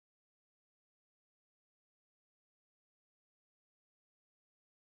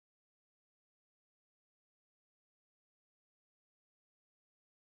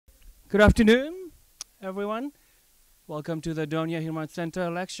Good afternoon, everyone. Welcome to the Donia Human Rights Center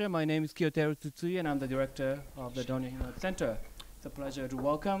lecture. My name is Kyoteru Tsutsui, and I'm the director of the Donia Human Rights Center. It's a pleasure to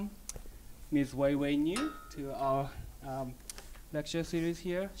welcome Ms. Wai Wai Nu to our lecture series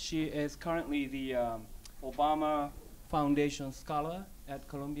here. She is currently the Obama Foundation Scholar at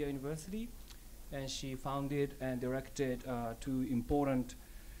Columbia University, and she founded and directed two important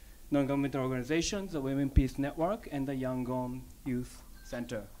non-governmental organizations, the Women Peace Network and the Yangon Youth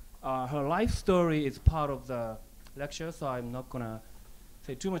Center. Her life story is part of the lecture, so I'm not going to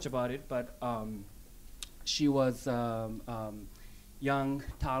say too much about it, but she was young,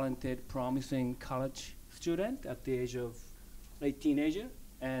 talented, promising college student at the age of late teenager,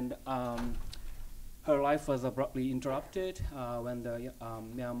 and her life was abruptly interrupted when the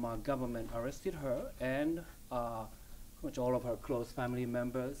Myanmar government arrested her and much all of her close family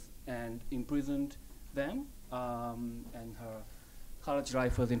members and imprisoned them, and her college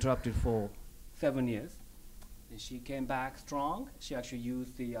life was interrupted for 7 years. And she came back strong. She actually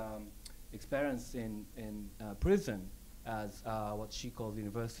used the experience in prison as what she calls the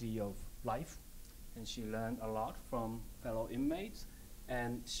University of Life. And she learned a lot from fellow inmates.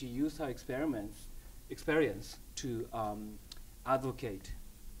 And she used her experience to advocate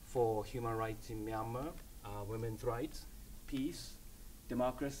for human rights in Myanmar, women's rights, peace,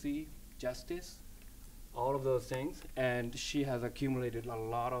 democracy, justice, all of those things. And she has accumulated a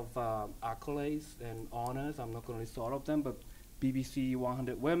lot of accolades and honors. I'm not going to list all of them, but BBC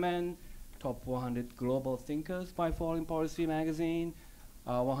 100 Women, Top 100 Global Thinkers by Foreign Policy Magazine,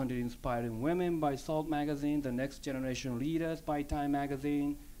 100 Inspiring Women by Salt Magazine, the Next Generation Leaders by Time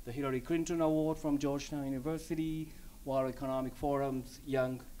Magazine, the Hillary Clinton Award from Georgetown University, World Economic Forum's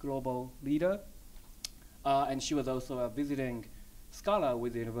Young Global Leader. And she was also a visiting scholar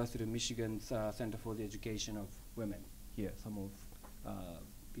with the University of Michigan's Center for the Education of Women here. Some of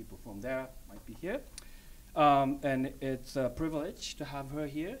people from there might be here. And it's a privilege to have her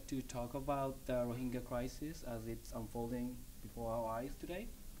here to talk about the Rohingya crisis as it's unfolding before our eyes today,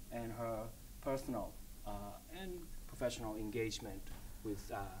 and her personal and professional engagement with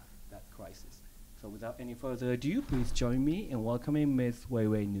that crisis. So without any further ado, please join me in welcoming Ms. Wai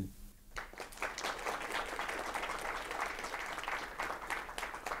Wai Nu.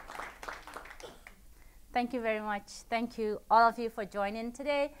 Thank you very much. Thank you, all of you, for joining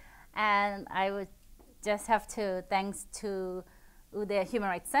today. And I would just have to thanks to the Human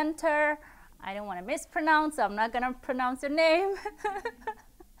Rights Center. I don't want to mispronounce, so I'm not going to pronounce your name.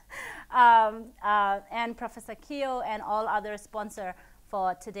 And Professor Kyo and all other sponsors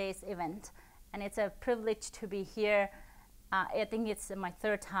for today's event. And it's a privilege to be here. I think it's my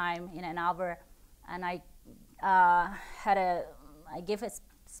third time in Ann Arbor. And I gave a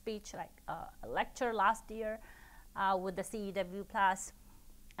speech, like a lecture last year with the CEW class,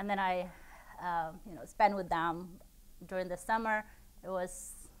 and then I spent with them during the summer.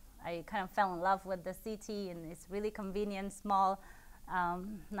 I kind of fell in love with the city, and it's really convenient, small,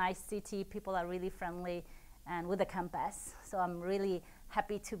 nice city. People are really friendly, and with the campus. So I'm really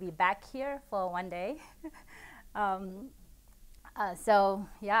happy to be back here for one day. So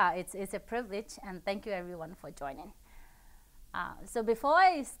yeah, it's a privilege, and thank you everyone for joining. So before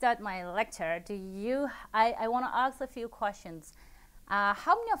I start my lecture, I want to ask a few questions.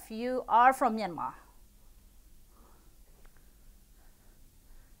 How many of you are from Myanmar?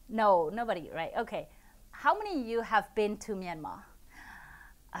 No, nobody, right? Okay. How many of you have been to Myanmar?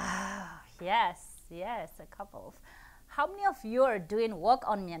 Yes, a couple. How many of you are doing work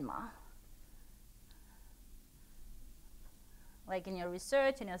on Myanmar? Like in your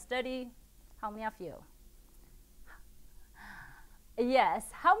research, in your study? How many of you? Yes.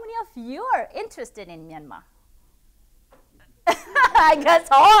 How many of you are interested in Myanmar? I guess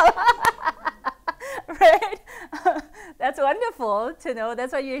all. Right? That's wonderful to know.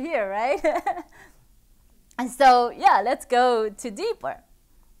 That's why you're here, right? And so, yeah, let's go to deeper.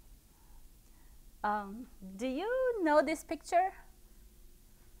 Do you know this picture?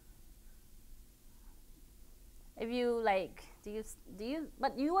 If you like,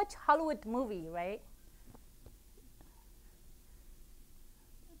 but you watch Hollywood movie, right?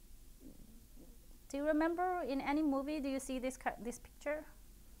 Do you remember in any movie, do you see this picture?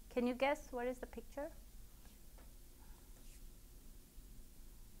 Can you guess what is the picture?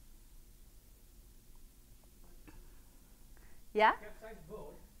 Yeah? Capsized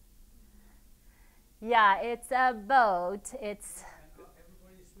boat. Yeah, it's a boat. It's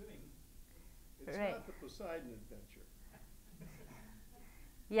everybody's swimming. It's right. Not the Poseidon Adventure.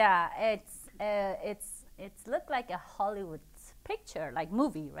 Yeah, it's looked like a Hollywood picture, like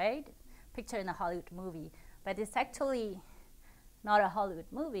movie, right? Picture in a Hollywood movie, but it's actually not a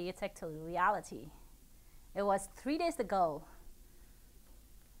Hollywood movie, it's actually reality. It was 3 days ago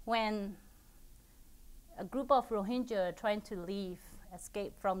when a group of Rohingya trying to leave,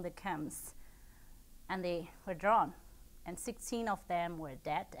 escape from the camps, and they were drawn. And 16 of them were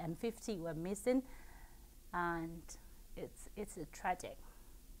dead and 50 were missing. And it's a tragic.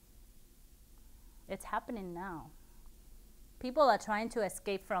 It's happening now. People are trying to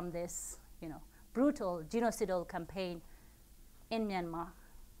escape from this, brutal genocidal campaign in Myanmar.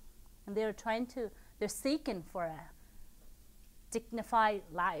 And they're seeking for a dignified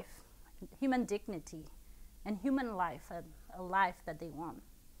life, human dignity, and human life, a life that they want.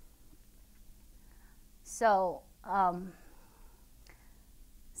 So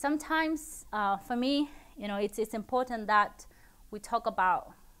sometimes for me, it's important that we talk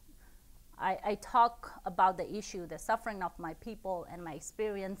about, I talk about the issue, the suffering of my people and my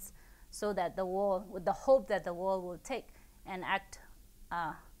experience, so that the world, with the hope that the world will take and act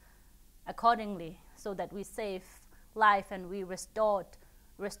accordingly, so that we save life and we restore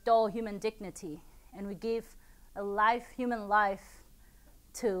human dignity, and we give a human life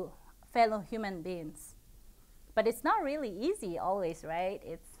to fellow human beings. But it's not really easy always, right?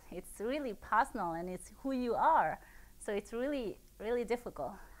 It's really personal, and it's who you are. So it's really, really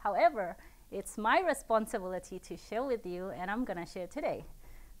difficult. However, it's my responsibility to share with you, and I'm gonna share today.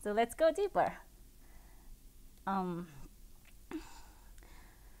 So let's go deeper.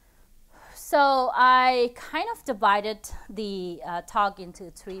 So I kind of divided the talk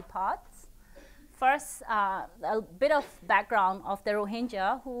into 3 parts. First, a bit of background of the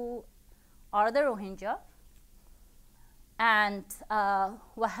Rohingya, who are the Rohingya, and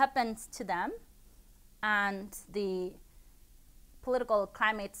what happens to them, and the political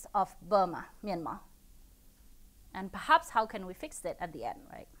climates of Burma, Myanmar. And perhaps how can we fix it at the end,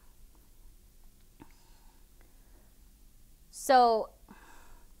 right? So,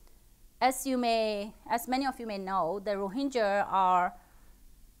 as many of you may know, the Rohingya are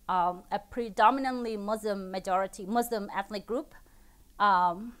a predominantly Muslim ethnic group,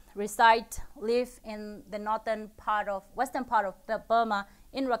 live in the western part of Burma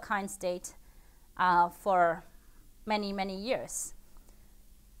in Arakan state for many, many years.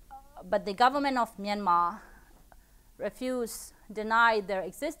 But the government of Myanmar denied their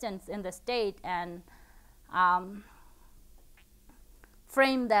existence in the state, and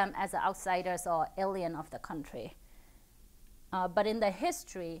framed them as outsiders or alien of the country. But in the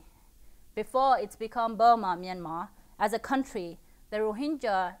history, before it's become Burma, Myanmar, as a country, the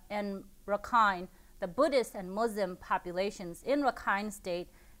Rohingya and Rakhine, the Buddhist and Muslim populations in Rakhine state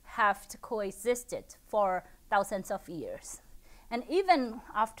have coexisted for thousands of years. And even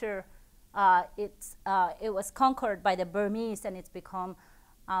after it was conquered by the Burmese and it's become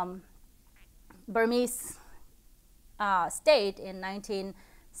Burmese state in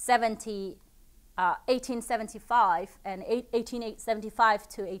 1875 and 1875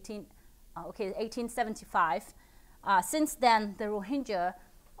 to 1875. Since then, the Rohingya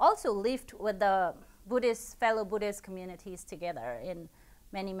also lived with the fellow Buddhist communities together in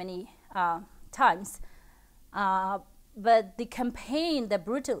many, many times. But the campaign, the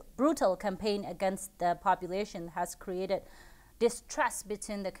brutal campaign against the population has created distrust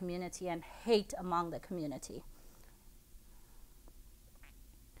between the community and hate among the community.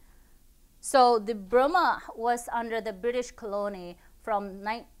 So the Burma was under the British colony from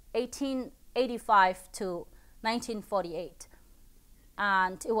 1885 to 1948.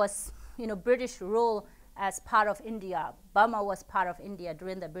 And it was, British rule as part of India. Burma was part of India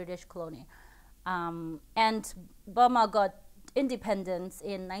during the British colony. And Burma got independence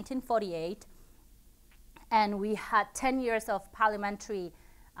in 1948, and we had 10 years of parliamentary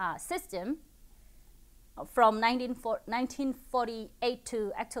system from 1948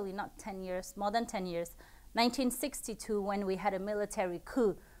 to, actually not 10 years, more than 10 years, 1962, when we had a military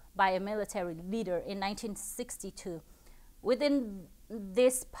coup by a military leader in 1962. Within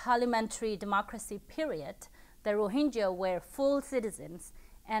this parliamentary democracy period, the Rohingya were full citizens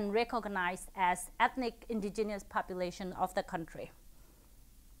and recognized as ethnic indigenous population of the country.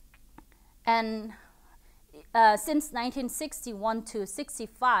 And since 1961 to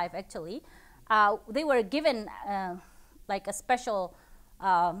 65, actually, they were given like a special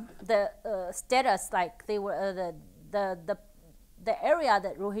status, like they were the area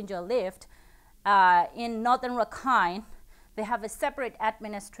that Rohingya lived in northern Rakhine. They have a separate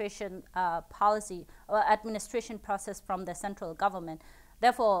administration policy or administration process from the central government.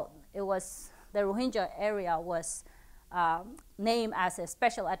 Therefore, the Rohingya area was named as a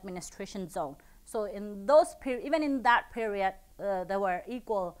special administration zone. So in those even in that period, there were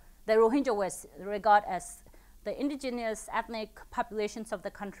equal. The Rohingya was regarded as the indigenous ethnic populations of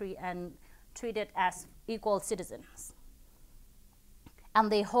the country and treated as equal citizens. And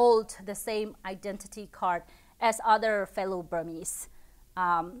they hold the same identity card as other fellow Burmese.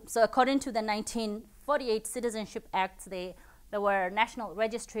 So according to the 1948 Citizenship Act, there were national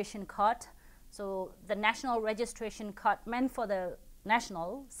registration card. So the national registration card meant for the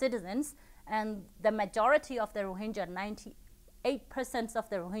national citizens, and the majority of the Rohingya, 98% of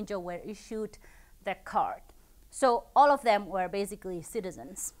the Rohingya were issued that card. So all of them were basically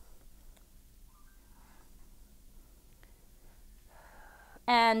citizens.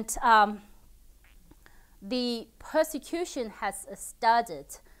 And the persecution has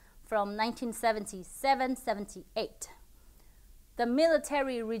started from 1977-78. The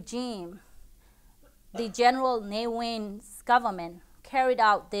military regime, the General Ne Win's government, carried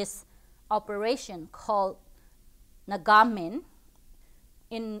out this operation called Nagamin.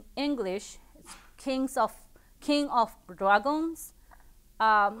 In English, it's King of Dragons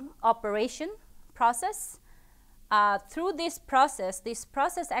operation process. Through this process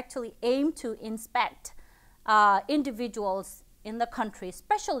actually aimed to inspect individuals in the country,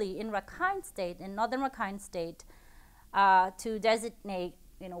 especially in Rakhine State, in northern Rakhine State, to designate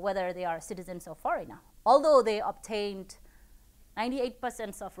whether they are citizens or foreigner. Although they obtained,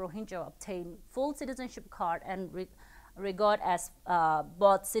 98% of Rohingya obtained full citizenship card and regard as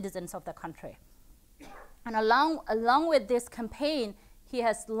both citizens of the country. And along with this campaign, he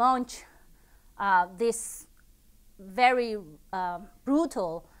has launched this very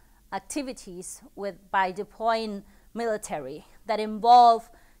brutal activities by deploying military that involve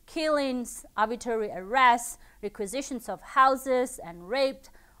killings, arbitrary arrests, requisitions of houses, and rape.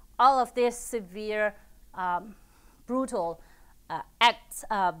 All of these severe, brutal acts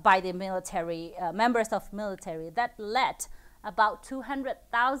by the military, members of military, that led about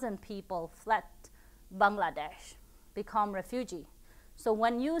 200,000 people fled Bangladesh, become refugee. So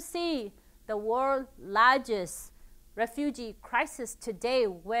when you see the world's largest refugee crisis today,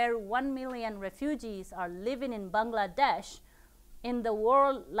 where 1 million refugees are living in Bangladesh, in the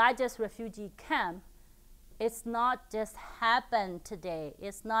world's largest refugee camp, it's not just happened today.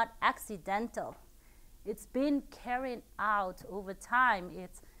 It's not accidental. It's been carried out over time.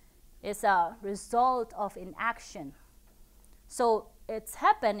 It's a result of inaction. So it's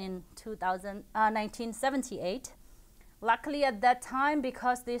happened in 1978. Luckily at that time,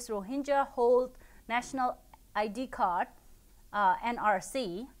 because these Rohingya hold national ID card,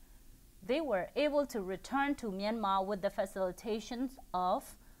 NRC, they were able to return to Myanmar with the facilitations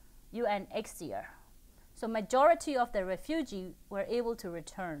of UNHCR. So majority of the refugees were able to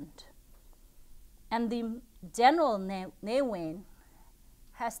return. And the General Ne Win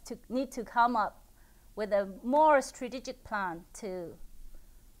need to come up with a more strategic plan to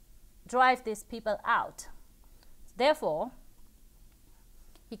drive these people out. Therefore,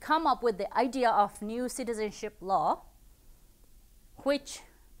 he come up with the idea of new citizenship law, which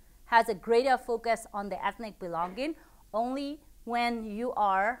has a greater focus on the ethnic belonging. Only when you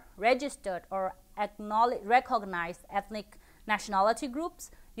are registered or recognized ethnic nationality groups,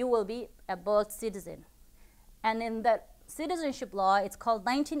 you will be a birth citizen. And in the citizenship law, it's called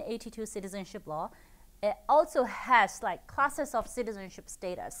 1982 citizenship law. It also has like classes of citizenship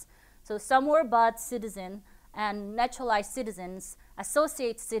status. So some were birth citizen and naturalized citizens,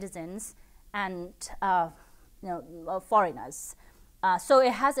 associate citizens, and foreigners. So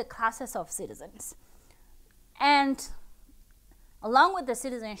it has a classes of citizens. And along with the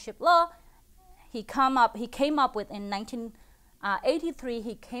citizenship law, he came up with, in 1983,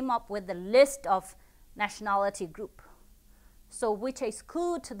 he came up with the list of nationality group, so which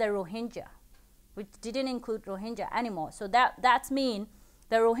exclude the Rohingya, which didn't include Rohingya anymore. So that means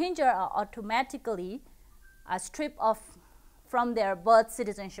the Rohingya are automatically stripped off from their birth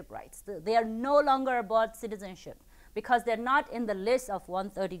citizenship rights. They are no longer birth citizenship because they're not in the list of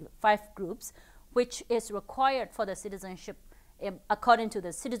 135 groups, which is required for the citizenship, according to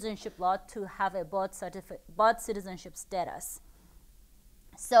the citizenship law, to have a birth citizenship status.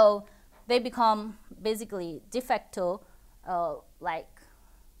 So they become basically de facto,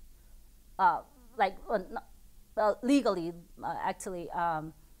 legally, actually,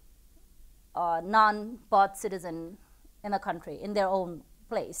 non-birth citizen in the country, in their own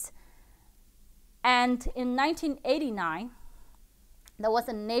place. And in 1989, there was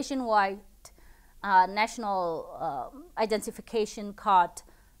a nationwide national identification card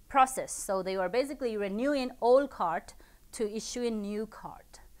process. So they were basically renewing old card to issuing new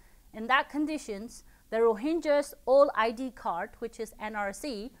card. In that conditions, the Rohingyas' old ID card, which is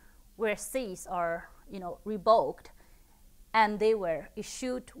NRC, were seized or revoked. and they were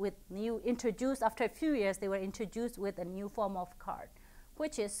introduced after a few years, they were introduced with a new form of card,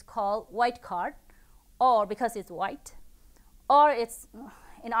 which is called white card, or because it's white, or it's,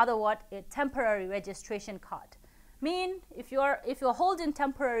 in other words, a temporary registration card. If you're holding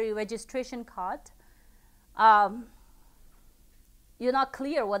temporary registration card, you're not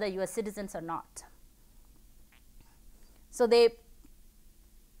clear whether you're citizens or not. So they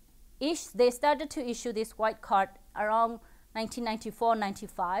started to issue this white card around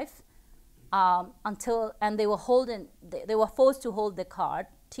 1994-95 and they were forced to hold the card,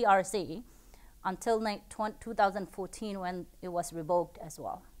 TRC, until 2014 when it was revoked as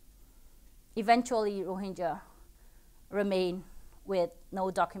well. Eventually, Rohingya remain with no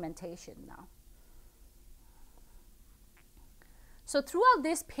documentation now. So throughout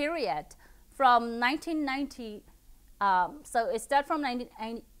this period, from 1990, so it started from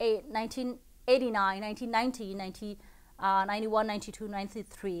 1989, 1990, 91, 92,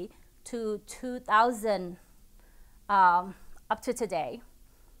 93 to 2000 up to today.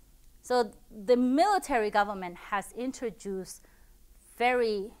 So the military government has introduced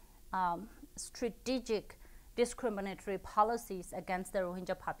very strategic discriminatory policies against the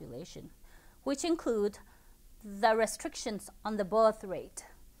Rohingya population, which include the restrictions on the birth rate.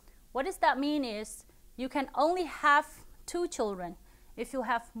 What does that mean is you can only have 2 children. If you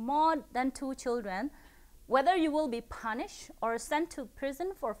have more than 2 children, whether you will be punished or sent to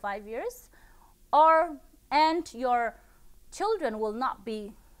prison for 5 years, and your children will not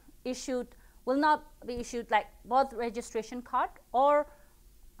be issued like birth registration card, or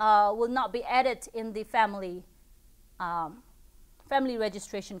will not be added in the family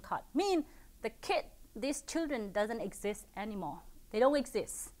registration card. These children doesn't exist anymore. They don't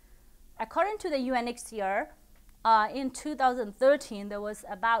exist. According to the UNHCR, in 2013, there was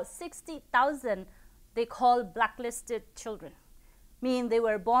about 60,000 they call blacklisted children. They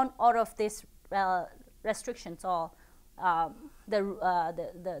were born out of these restrictions or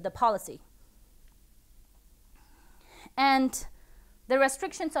the policy. And the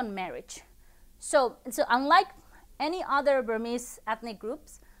restrictions on marriage. So unlike any other Burmese ethnic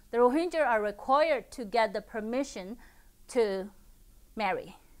groups, the Rohingya are required to get the permission to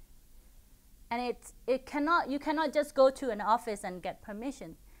marry. And you cannot just go to an office and get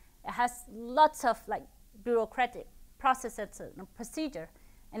permission. It has lots of like bureaucratic processes and procedure,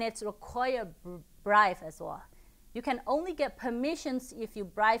 and it's required bribe as well. You can only get permissions if you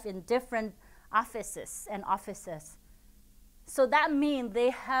bribe in different offices and offices. So that means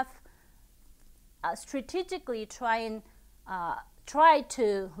they have strategically try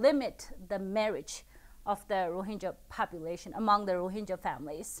to limit the marriage of the Rohingya population among the Rohingya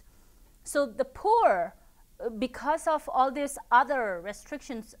families. So the poor, because of all these other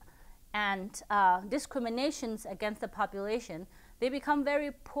restrictions and discriminations against the population, they become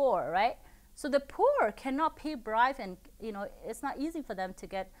very poor, right? So the poor cannot pay bribe, and it's not easy for them to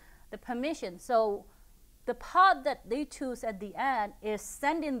get the permission. So the path that they choose at the end is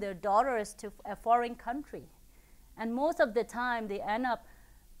sending their daughters to a foreign country, and most of the time they end up,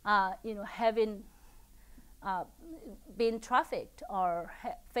 having been trafficked or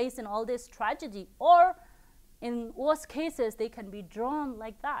facing all this tragedy, or in worst cases they can be drawn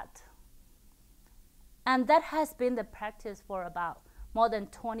like that. And that has been the practice for about more than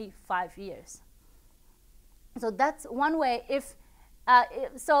 25 years. So that's one way. If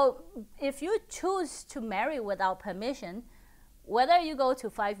you choose to marry without permission, whether you go to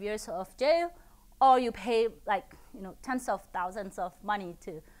 5 years of jail or you pay like tens of thousands of money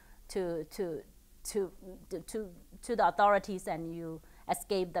to the authorities and you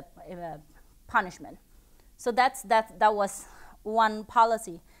escape the punishment. So that was one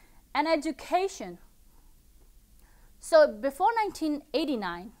policy. And education. So before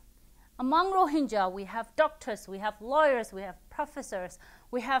 1989, among Rohingya, we have doctors, we have lawyers, we have professors,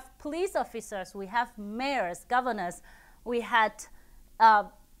 we have police officers, we have mayors, governors. We had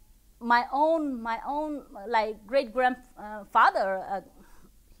my own like great grandfather.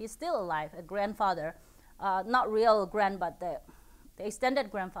 He's still alive, a grandfather, not real grand, but the extended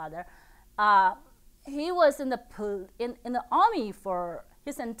grandfather. He was in the army for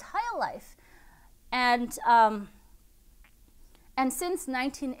his entire life, and since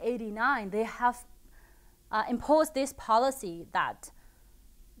 1989, they have imposed this policy that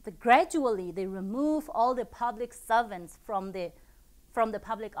gradually they remove all the public servants from the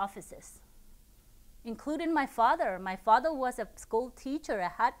public offices, including my father. My father was a school teacher, a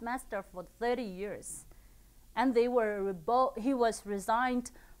headmaster for 30 years, and he was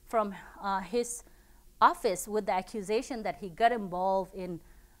resigned from his office with the accusation that he got involved in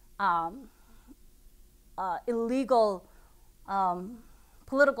illegal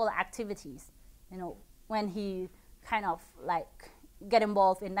political activities. You know, when he kind of like get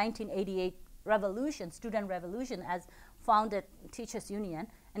involved in 1988 revolution, student revolution, as founded teachers union,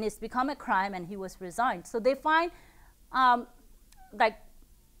 and it's become a crime, and he was resigned. So they find like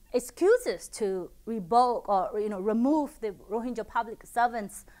excuses to revoke or remove the Rohingya public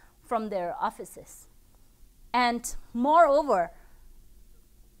servants from their offices. And moreover,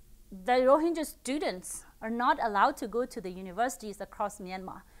 the Rohingya students are not allowed to go to the universities across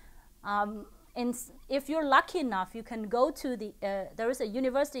Myanmar. If you're lucky enough, you can go to the, there is a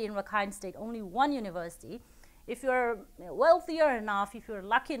university in Rakhine State, only one university. If you're wealthier enough, if you're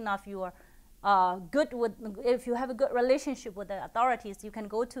lucky enough, you are good with, if you have a good relationship with the authorities, you can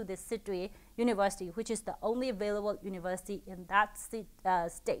go to the Sidwe University, which is the only available university in that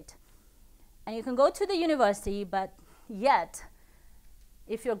state. And you can go to the university, but yet,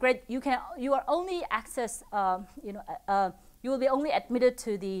 if you're great, you are only access, you will be only admitted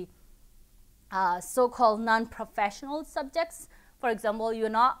to the so-called non-professional subjects. For example, you're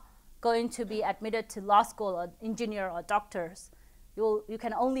not going to be admitted to law school or engineer or doctors. You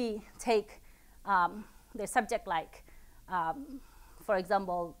can only take the subject like, for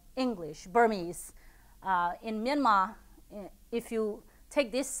example, English, Burmese. In Myanmar, if you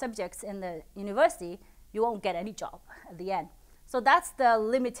take these subjects in the university, you won't get any job at the end. So that's the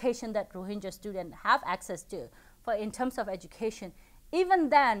limitation that Rohingya students have access to in terms of education. Even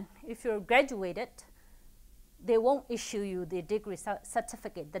then, if you're graduated, they won't issue you the degree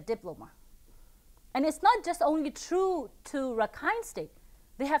certificate, the diploma. And it's not just only true to Rakhine State.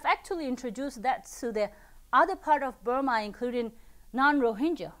 They have actually introduced that to the other part of Burma, including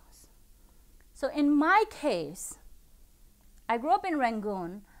non-Rohingyas. So in my case, I grew up in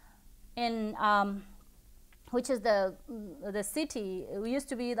Yangon, which is the city, it used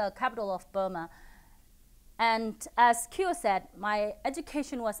to be the capital of Burma. And as Kyo said, my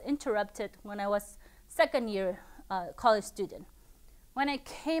education was interrupted when I was second year college student. When I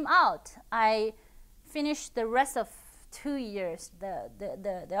came out, I finished the rest of 2 years, the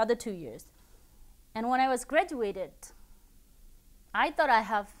other 2 years. And when I was graduated, I thought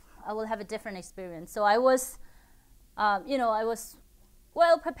I will have a different experience. So I was, I was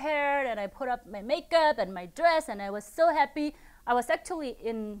well prepared, and I put up my makeup and my dress, and I was so happy. I was actually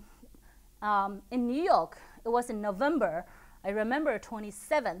in New York. It was in November. I remember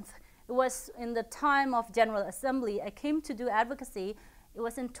 27th. It was in the time of General Assembly. I came to do advocacy. It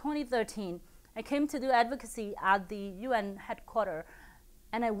was in 2013. I came to do advocacy at the UN headquarters.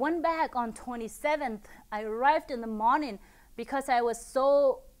 And I went back on 27th. I arrived in the morning because I was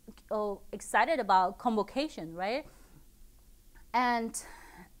so excited about convocation, right? And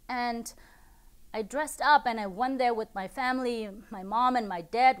I dressed up and I went there with my family. My mom and my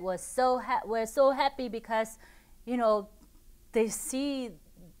dad were so happy because, they see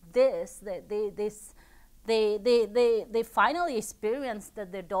this. They finally experienced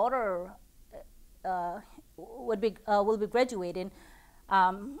that their daughter will be graduating,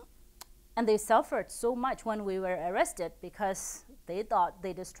 and they suffered so much when we were arrested because they thought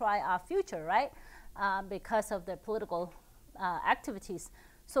they destroy our future, right? Because of their political activities.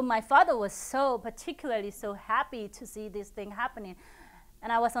 So my father was particularly so happy to see this thing happening.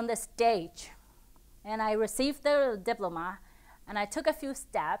 And I was on the stage, and I received the diploma, and I took a few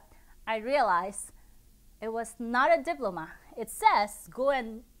steps. I realized it was not a diploma. It says, go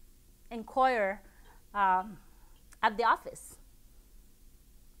and inquire at the office.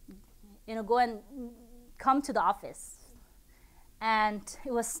 Go and come to the office. And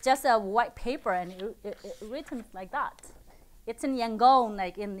it was just a white paper, and it written like that. It's in Yangon,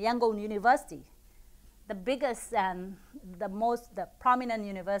 like in Yangon University, the biggest and the prominent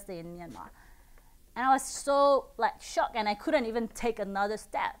university in Myanmar. And I was so shocked, and I couldn't even take another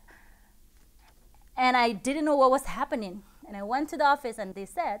step. And I didn't know what was happening. And I went to the office, and they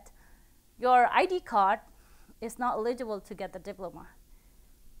said, your ID card is not eligible to get the diploma.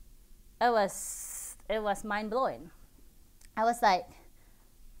 It was mind-blowing. I was like,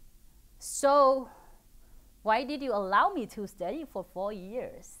 so why did you allow me to study for 4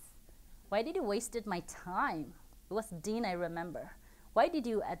 years? Why did you wasted my time? It was Dean, I remember. Why did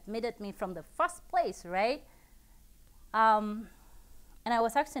you admitted me from the first place, right? And I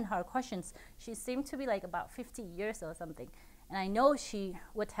was asking her questions. She seemed to be like about 50 years or something. And I know she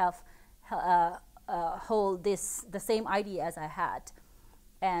would have hold the same idea as I had.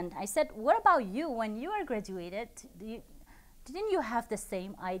 And I said, what about you? When you were graduated, didn't you have the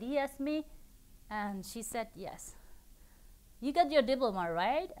same idea as me? And she said, yes. You got your diploma,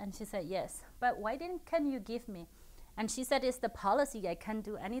 right? And she said, yes. But why can you give me? And she said, it's the policy. I can't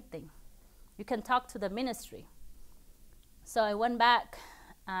do anything. You can talk to the ministry. So I went back,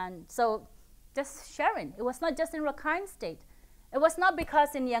 and so just sharing. It was not just in Rakhine State. It was not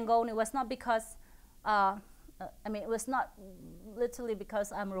because in Yangon, it was not because, it was not literally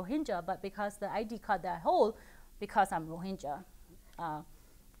because I'm Rohingya, but because the ID card that I hold, because I'm Rohingya.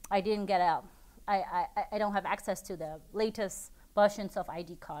 I didn't get out. I don't have access to the latest versions of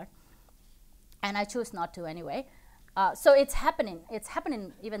ID card, and I choose not to anyway. So it's happening. It's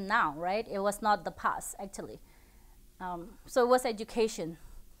happening even now, right? It was not the past, actually. So it was education.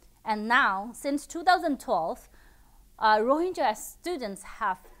 And now, since 2012, Rohingya students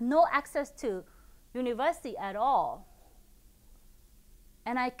have no access to university at all.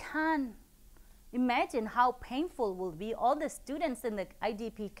 And I can't imagine how painful will be all the students in the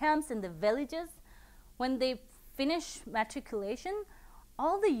IDP camps in the villages when they finish matriculation.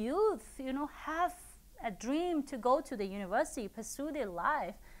 All the youth, have a dream to go to the university, pursue their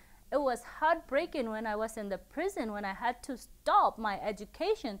life. It was heartbreaking when I was in the prison, when I had to stop my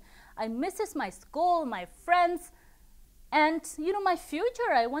education. I misses my school, my friends, and my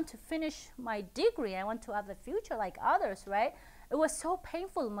future. I want to finish my degree. I want to have a future like others, right? It was so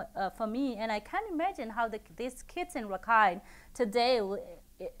painful for me, and I can't imagine how these kids in Rakhine today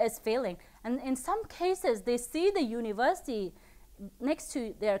is feeling. And in some cases, they see the university next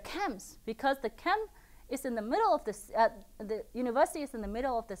to their camps, because the camp is in the middle of the university is in the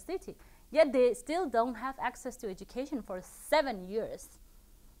middle of the city. Yet they still don't have access to education for 7 years.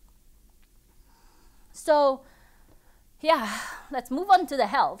 So, yeah, let's move on to the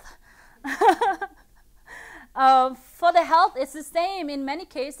health. For the health, it's the same. In many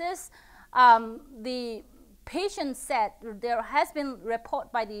cases, the patient said there has been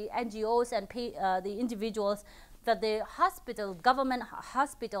report by the NGOs and the individuals that the hospital, government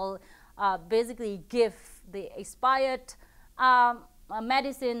hospital, basically give the expired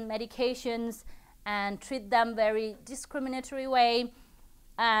medications and treat them very discriminatory way.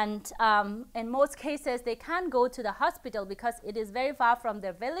 And in most cases, they can't go to the hospital because it is very far from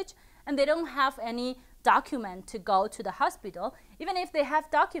their village, and they don't have any document to go to the hospital. Even if they have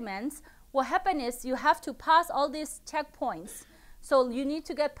documents, what happens is you have to pass all these checkpoints. So you need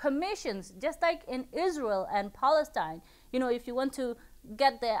to get permissions, just like in Israel and Palestine. If you want to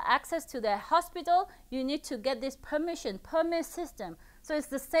get the access to the hospital, you need to get this permit system. So it's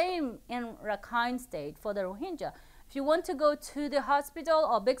the same in Rakhine State for the Rohingya. If you want to go to the hospital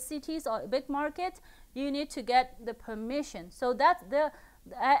or big cities or big markets, you need to get the permission. So that's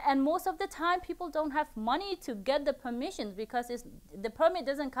and most of the time people don't have money to get the permissions, because the permit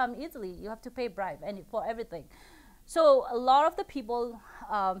doesn't come easily. You have to pay bribe for everything. So a lot of the people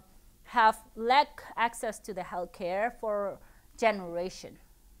have lack access to the healthcare for generation.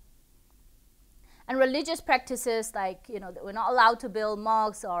 And religious practices like, we're not allowed to build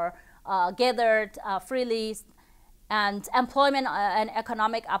mosques or gathered freely, and employment and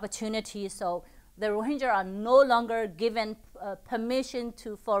economic opportunities. So the Rohingya are no longer given permission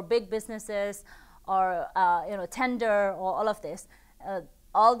for big businesses or tender or all of this.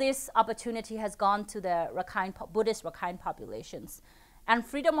 All this opportunity has gone to the Buddhist Rakhine populations. And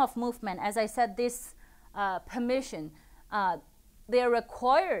freedom of movement, as I said, this permission, they are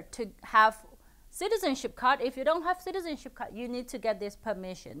required to have citizenship card. If you don't have citizenship card, you need to get this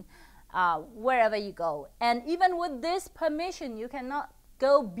permission wherever you go. And even with this permission, you cannot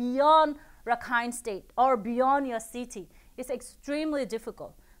go beyond Rakhine State or beyond your city. It's extremely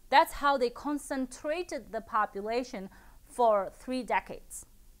difficult. That's how they concentrated the population for 3 decades.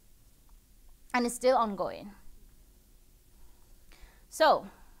 And it's still ongoing. So,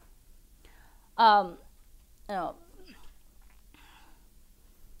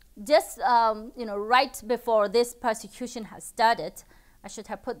 just right before this persecution has started, I should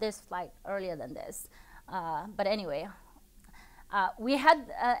have put this slide earlier than this. But anyway, we had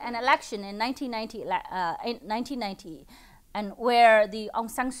an election in 1990, and where the Aung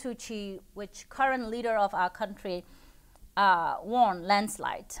San Suu Kyi, which current leader of our country, won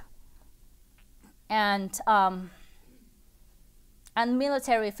landslide, and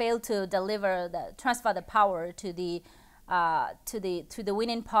military failed to transfer the power to the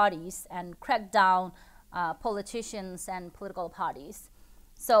winning parties and crack down politicians and political parties.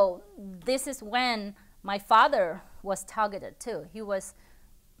 So this is when my father was targeted too. He was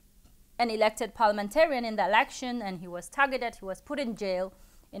an elected parliamentarian in the election, and he was targeted. He was put in jail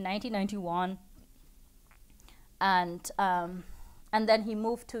in 1991, and then he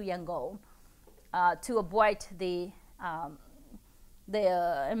moved to Yangon to avoid the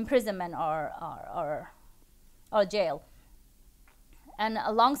imprisonment or jail. And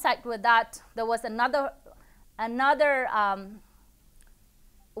alongside with that, there was another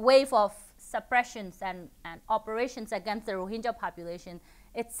wave of suppressions and operations against the Rohingya population.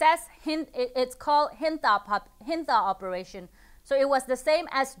 It says it's called Hintha operation. So it was the same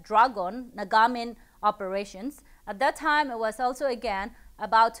as Dragon, Nagamin operations. At that time, it was also, again,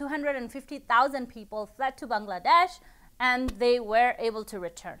 about 250,000 people fled to Bangladesh, and they were able to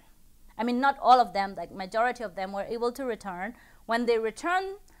return. I mean, not all of them, like majority of them were able to return. When they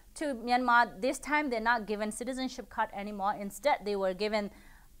returned to Myanmar, this time they're not given citizenship card anymore. Instead, they were given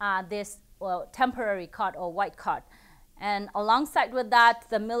this temporary card or white card. And alongside with that,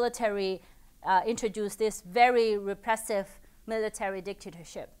 the military introduced this very repressive military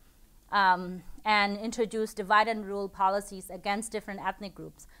dictatorship and introduced divide and rule policies against different ethnic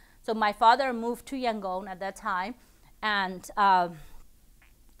groups. So my father moved to Yangon at that time, and I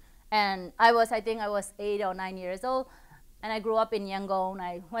think I was 8 or 9 years old, and I grew up in Yangon.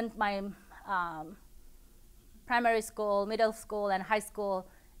 I went my primary school, middle school, and high school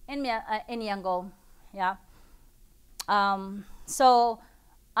in Yangon. Yeah. So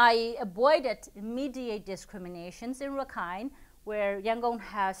I avoided immediate discriminations in Rakhine, where Yangon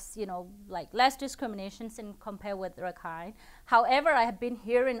has, like less discriminations in compared with Rakhine. However, I have been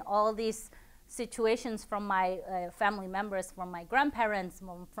hearing all these situations from my family members, from my grandparents,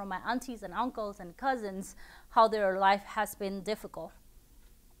 from my aunties and uncles and cousins, how their life has been difficult.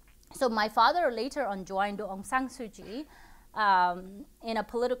 So my father later on joined Aung San Suu Kyi in a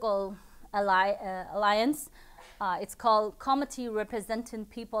political alliance. It's called Committee Representing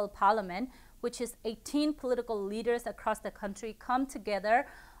People Parliament, which is 18 political leaders across the country come together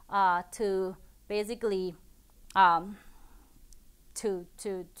to basically to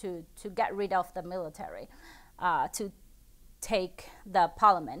get rid of the military, to take the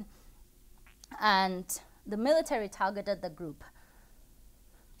parliament. And the military targeted the group.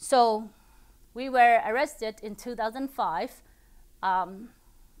 So we were arrested in 2005.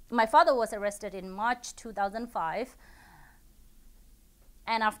 My father was arrested in March 2005.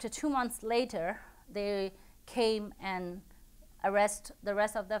 And after 2 months later, they came and arrest the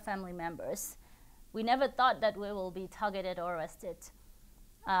rest of the family members. We never thought that we will be targeted or arrested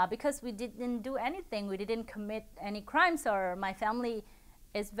because we didn't do anything. We didn't commit any crimes, or my family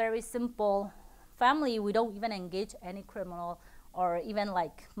is very simple family. We don't even engage any criminal or even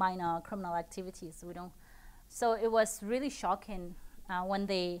like minor criminal activities. We don't. So it was really shocking when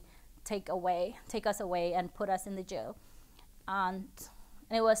they take us away and put us in the jail. And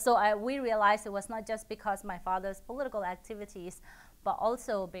it was we realized it was not just because my father's political activities, but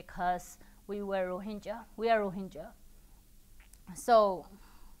also because we were Rohingya. We are Rohingya. So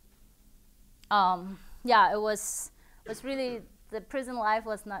yeah, it was really, the prison life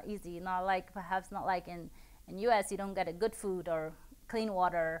was not easy. Perhaps not like in US, you don't get a good food or clean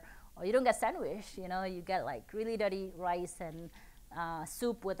water, or you don't get sandwich. You get like really dirty rice and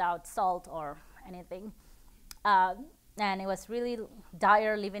soup without salt or anything. And it was really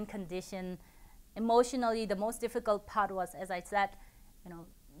dire living condition. Emotionally, the most difficult part was, as I said,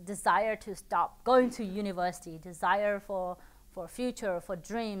 desire to stop going to university, desire for future, for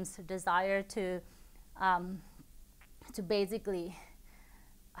dreams, desire to basically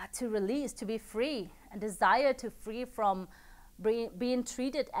to release, to be free, and desire to free from being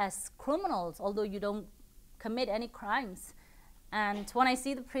treated as criminals, although you don't commit any crimes. And when I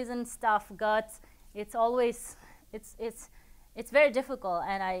see the prison staff guards, it's always it's very difficult,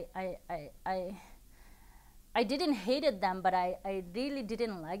 and I didn't hate them, but I really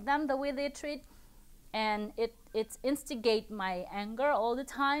didn't like them, the way they treat, and it instigate my anger all the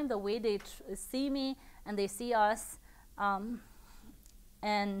time, the way they see me and they see us, and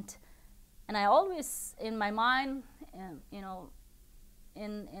I always, in my mind, in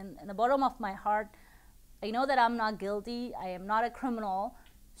the bottom of my heart, I know that I'm not guilty, I am not a criminal,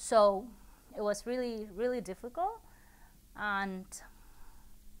 so it was really, really difficult. And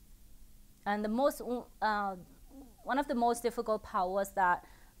the most one of the most difficult part was that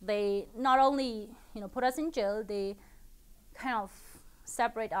they not only put us in jail, they kind of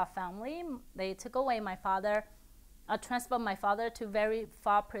separate our family. They took away my father, transferred my father to very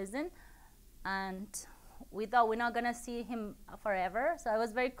far prison, and we thought we're not gonna see him forever. So I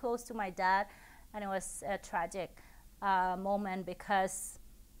was very close to my dad, and it was a tragic moment, because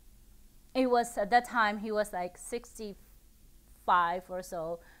it was, at that time, he was like 65 or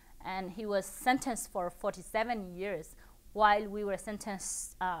so, and he was sentenced for 47 years, while we were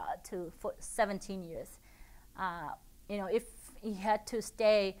sentenced to 17 years. If he had to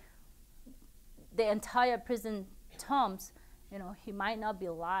stay the entire prison terms, he might not be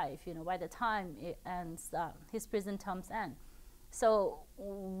alive, by the time it ends, his prison terms end. So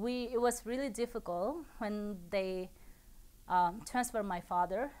it was really difficult when they transferred my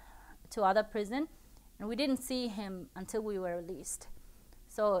father to other prison, and we didn't see him until we were released.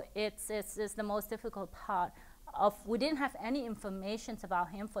 So it's the most difficult part of, we didn't have any information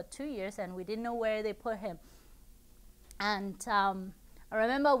about him for 2 years, and we didn't know where they put him. And I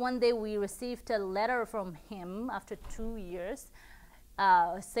remember one day we received a letter from him after 2 years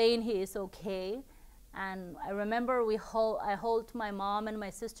saying he is okay. And I remember I hold my mom and my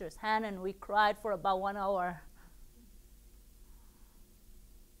sister's hand, and we cried for about 1 hour.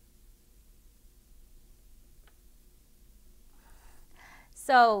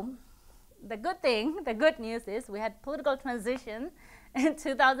 So the good news is we had political transition in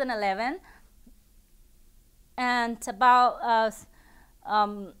 2011, and about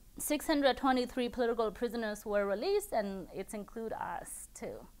 623 political prisoners were released, and it includes us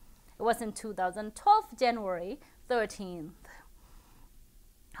too. It was in 2012, January 13th.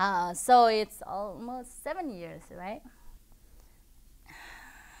 So it's almost 7 years, right?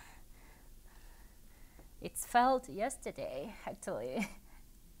 It's felt yesterday, actually.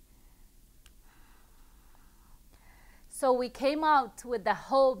 So we came out with the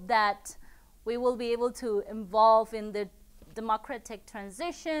hope that we will be able to involve in the democratic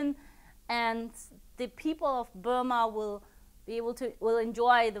transition, and the people of Burma will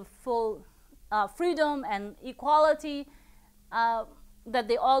enjoy the full freedom and equality that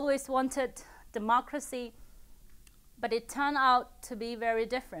they always wanted, democracy. But it turned out to be very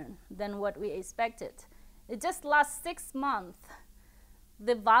different than what we expected. It just last 6 months,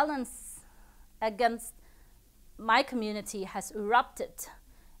 the violence against my community has erupted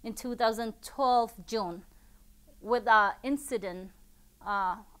in 2012 June with an incident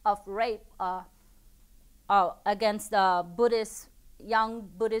of rape against young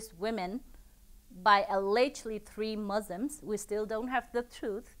Buddhist women by allegedly 3 Muslims. We still don't have the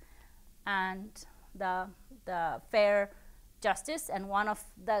truth and the fair justice. And one of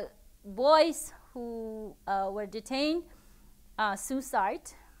the boys who were detained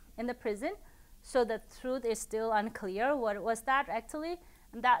suicide in the prison. So the truth is still unclear. What was that actually?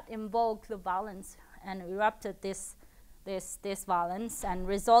 And that invoked the violence and erupted this violence and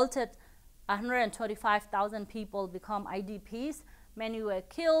resulted 125,000 people become IDPs. Many were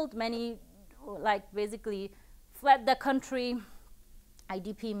killed, many basically fled the country.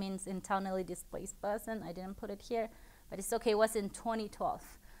 IDP means internally displaced person. I didn't put it here, but it's okay. It was in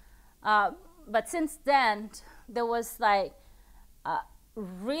 2012. But since then, there was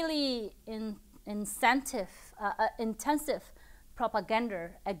really intensive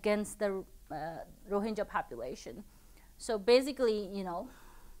propaganda against the Rohingya population. So basically,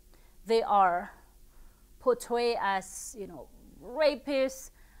 they are portrayed as,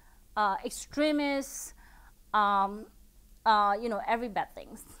 rapists, extremists, every bad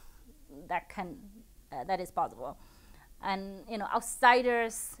things that is possible. And,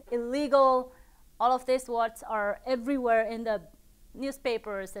 outsiders, illegal, all of these words are everywhere in the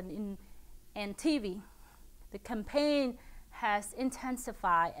newspapers and in TV. The campaign has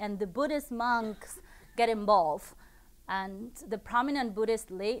intensified, and the Buddhist monks get involved. And the prominent Buddhist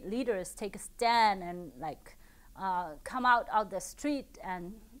leaders take a stand and come out the street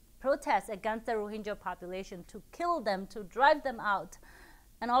and protest against the Rohingya population, to kill them, to drive them out.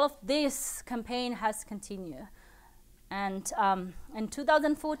 And all of this campaign has continued. And in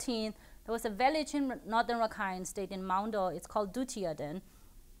 2014, there was a village in northern Rakhine state in Maundo. It's called Duchiaden.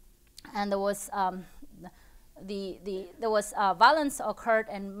 And there was violence occurred,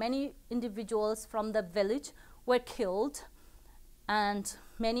 and many individuals from the village were killed, and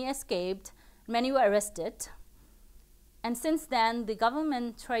many escaped, many were arrested. And since then, the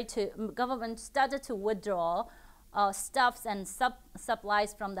government started to withdraw stuffs and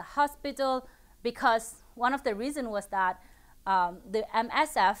supplies from the hospital, because one of the reasons was that the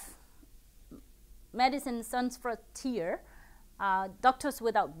MSF, Medicine Sans Frontier, Doctors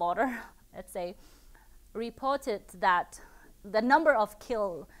Without Borders, let's say, reported that the number of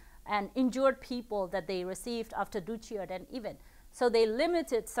killed and injured people that they received after Duchiaden event. So they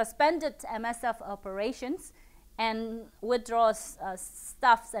suspended MSF operations and withdraw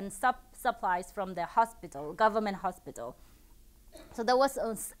stuffs and supplies from the hospital, government hospital. So there was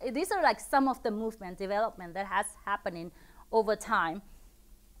these are some of the development that has happening over time.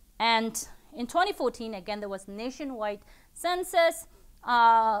 And in 2014, again, there was nationwide census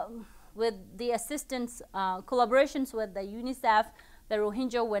with the assistance, collaborations with the UNICEF. The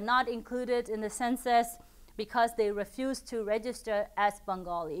Rohingya were not included in the census because they refused to register as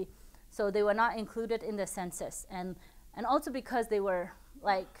Bengali. So they were not included in the census. And also because they were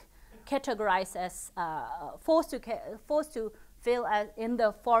categorized as forced to fill in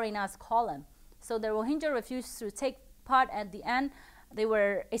the foreigners column. So the Rohingya refused to take part at the end, They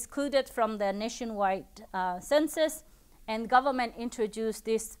were excluded from the nationwide census, and government introduced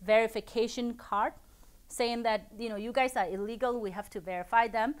this verification card, saying that, you know, you guys are illegal, we have to verify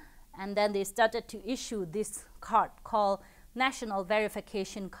them. And then they started to issue this card called National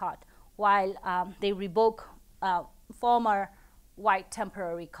Verification Card, while they revoke former white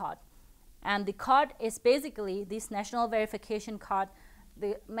temporary card. And the card is basically this National Verification Card.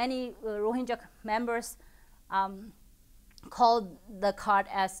 Many Rohingya members called the card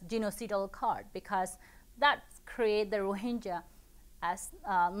as genocidal card, because that create the Rohingya as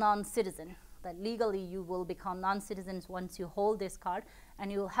non-citizen. That legally you will become non-citizens once you hold this card,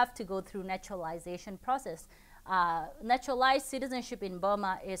 and you will have to go through naturalization process. Naturalized citizenship in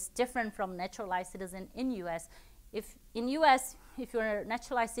Burma is different from naturalized citizen in US. If in US, if you're a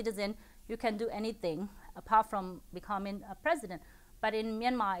naturalized citizen, you can do anything apart from becoming a president. But in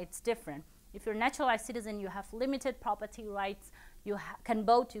Myanmar, it's different. If you're a naturalized citizen, you have limited property rights. You can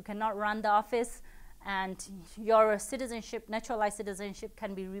vote, you cannot run the office, and your citizenship, naturalized citizenship,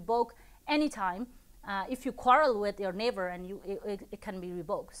 can be revoked anytime. If you quarrel with your neighbor, and it can be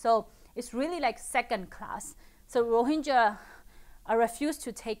revoked. So it's really like second class. So Rohingya refused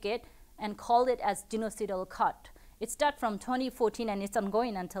to take it and called it as genocidal card. It started from 2014 and it's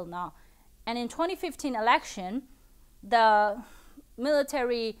ongoing until now. And in 2015 election, the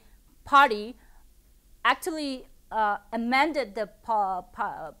military party actually amended the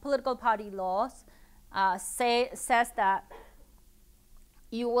political party laws, says that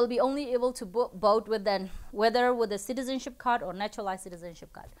you will be only able to vote with whether with a citizenship card or naturalized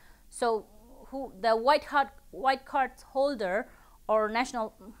citizenship card. So the white card holder or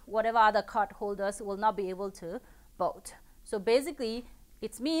national whatever other card holders will not be able to vote. So basically,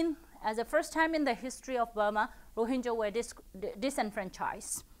 it's mean as the first time in the history of Burma, Rohingya were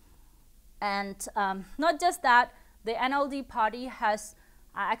disenfranchised. And not just that, the NLD party has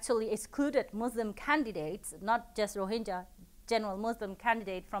actually excluded Muslim candidates, not just Rohingya, general Muslim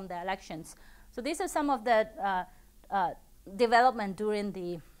candidate from the elections. So these are some of the development during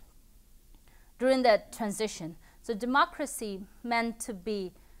the transition. So democracy meant to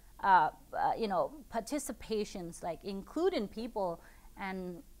be, you know, participations, like including people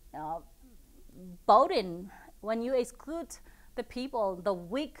and voting. When you exclude the people, the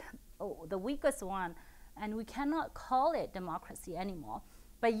weakest one, and we cannot call it democracy anymore.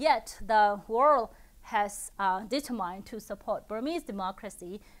 But yet the world has determined to support Burmese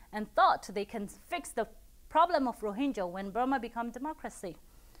democracy and thought they can fix the problem of Rohingya when Burma becomes democracy.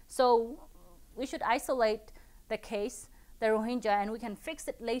 So we should isolate the case, the Rohingya, and we can fix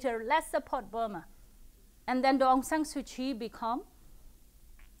it later. Let's support Burma. And then Aung San Suu Kyi become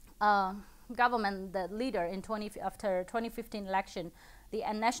government, the leader after 2015 election. The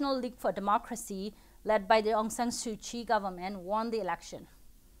National League for Democracy, led by the Aung San Suu Kyi government, won the election.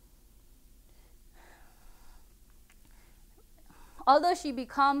 Although she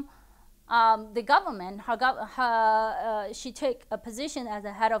became the government, she took a position as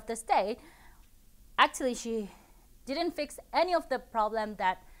the head of the state. Actually, she didn't fix any of the problem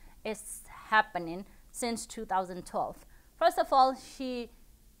that is happening since 2012. First of all,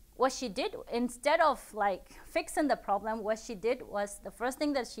 what she did, instead of like fixing the problem, what she did was, the first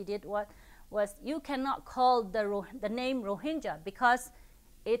thing that she did was you cannot call the name Rohingya because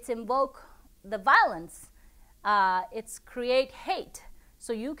it's invoke the violence. It's create hate,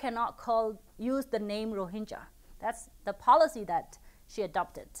 so you cannot use the name Rohingya. That's the policy that she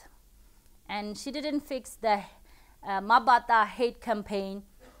adopted. And she didn't fix the Mabata hate campaign,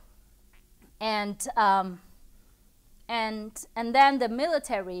 and then the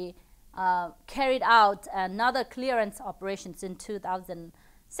military carried out another clearance operations in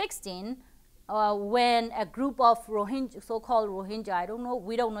 2016 when a group of Rohingya, so-called Rohingya,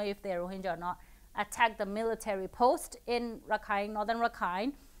 we don't know if they're Rohingya or not, attacked the military post in Rakhine, northern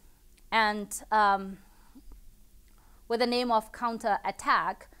Rakhine, and with the name of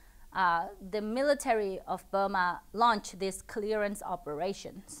counter-attack, the military of Burma launched these clearance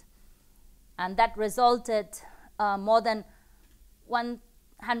operations. And that resulted more than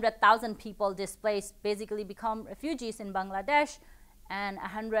 100,000 people displaced, basically become refugees in Bangladesh, and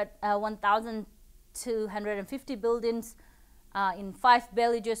 1,250 buildings in 5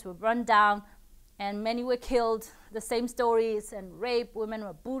 villages were burned down, and many were killed. The same stories, and rape, women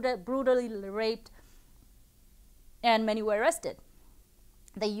were brutally raped, and many were arrested.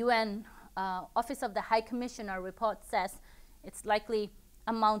 The UN Office of the High Commissioner report says it's likely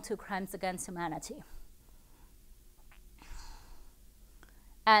amount to crimes against humanity.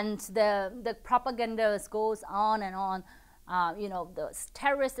 And the propaganda goes on and on. You know, the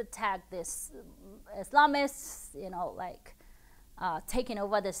terrorist attack, this Islamists, you know, like taking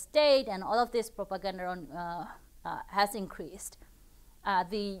over the state, and all of this propaganda has increased.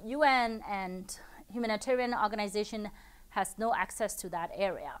 The UN and humanitarian organization has no access to that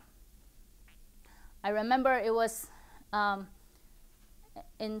area. I remember it was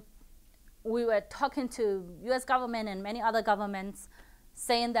we were talking to U.S. government and many other governments,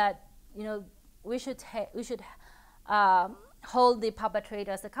 saying that we should hold the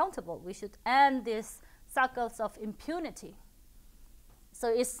perpetrators accountable. We should end these cycles of impunity. So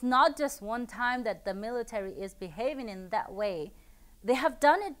it's not just one time that the military is behaving in that way. They have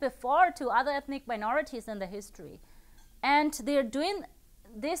done it before to other ethnic minorities in the history. And they're doing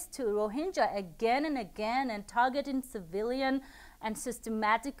this to Rohingya again and again, and targeting civilian and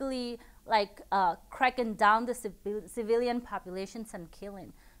systematically cracking down the civilian populations and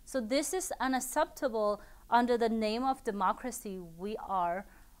killing. So this is unacceptable. Under the name of democracy, we are,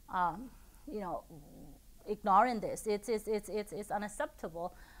 ignoring this. It's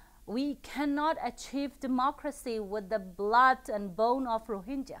unacceptable. We cannot achieve democracy with the blood and bone of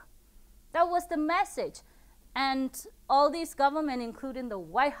Rohingya. That was the message. And all these governments, including the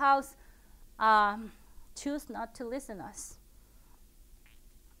White House, choose not to listen to us.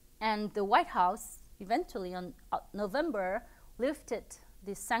 And the White House eventually on November lifted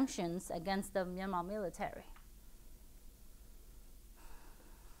the sanctions against the Myanmar military.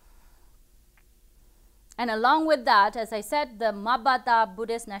 And along with that, as I said, the Mabata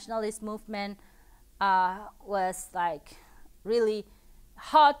Buddhist nationalist movement was really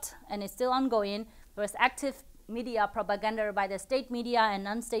hot, and it's still ongoing. There was active media propaganda by the state media and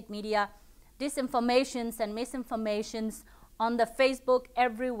non-state media, disinformations and misinformations on the Facebook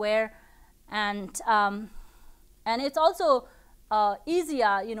everywhere, and it's also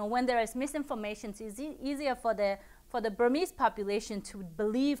easier, when there is misinformation. It's easier for the Burmese population to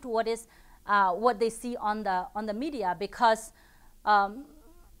believe what they see on the media, because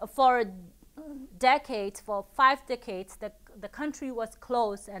for decades, for 5 decades, the country was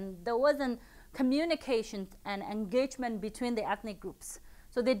closed, and there wasn't communication and engagement between the ethnic groups.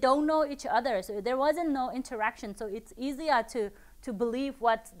 So they don't know each other. So there wasn't no interaction. So it's easier to believe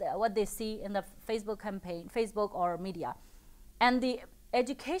what they see in the Facebook campaign, Facebook or media. And the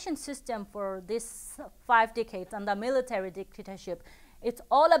education system for this 5 decades under military dictatorship, it's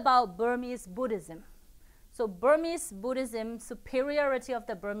all about Burmese Buddhism. So Burmese Buddhism, superiority of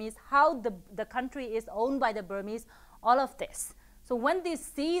the Burmese, how the country is owned by the Burmese, all of this. So when they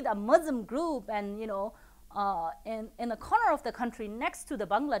see the Muslim group and, in the corner of the country next to the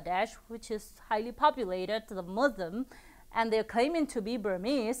Bangladesh, which is highly populated, the Muslim, and they're claiming to be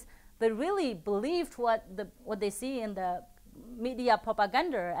Burmese, they really believed what they see in the media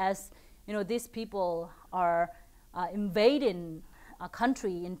propaganda as, these people are invading a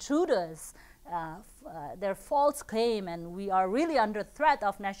country, intruders, their false claim, and we are really under threat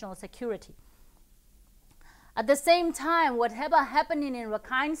of national security. At the same time, whatever happening in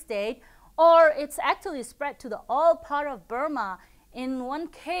Rakhine State, or it's actually spread to the all part of Burma. In one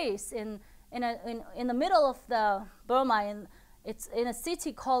case, in the middle of the Burma, it's in a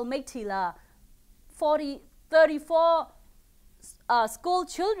city called Meitila, 34 school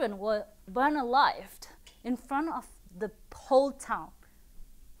children were burned alive in front of the whole town.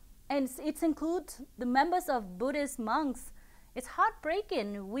 And it includes the members of Buddhist monks. It's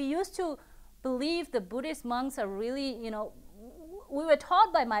heartbreaking. We used to believe the Buddhist monks are really, we were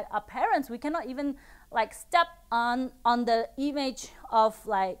taught by our parents, we cannot even step on the image of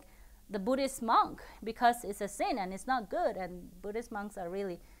the Buddhist monk, because it's a sin and it's not good, and Buddhist monks are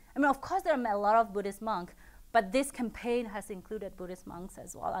really, of course there are a lot of Buddhist monks, but this campaign has included Buddhist monks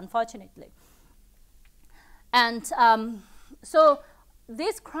as well, unfortunately. And so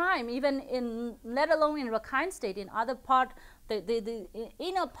this crime, even let alone in Rakhine State, in other part, the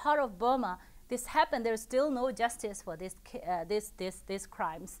inner part of Burma, this happened. There's still no justice for these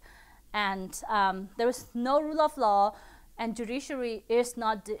crimes, and there is no rule of law, and judiciary is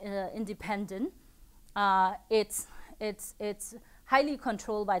not independent. It's highly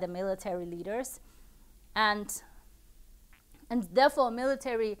controlled by the military leaders, and therefore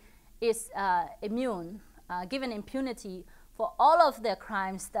military is immune, given impunity for all of the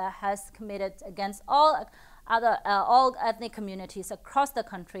crimes that has committed against all ethnic communities across the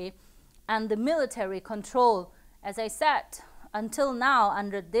country. And the military control, as I said, until now,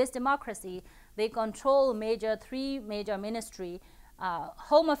 under this democracy, they control 3 major ministry,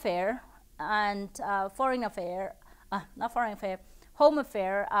 home affair and foreign affair, home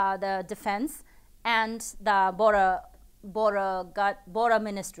affair, the defense, and the border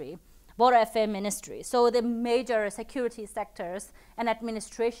Border Affairs Ministry. So the major security sectors and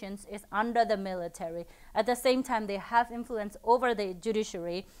administrations is under the military. At the same time, they have influence over the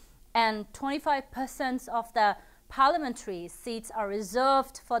judiciary, and 25% of the parliamentary seats are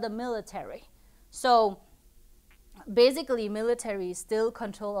reserved for the military. So basically, military still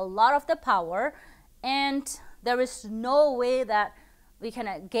control a lot of the power, and there is no way that we can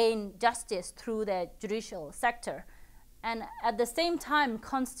gain justice through the judicial sector. And at the same time,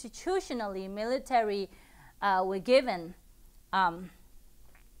 constitutionally, military were given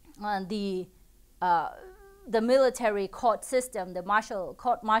the military court system, the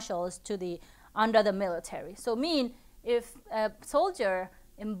court martials to the under the military. So mean if a soldier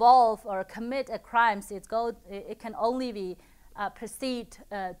involve or commit a crimes, it can only be proceed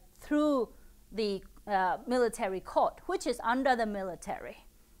through the military court, which is under the military.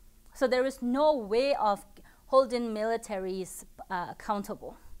 So there is no way of holding militaries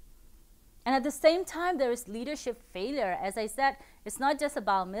accountable. And at the same time, there is leadership failure. As I said, it's not just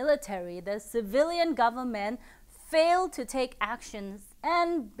about military. The civilian government failed to take actions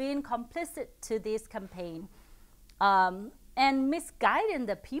and being complicit to this campaign and misguiding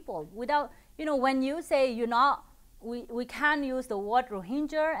the people. Without, when you say we can't use the word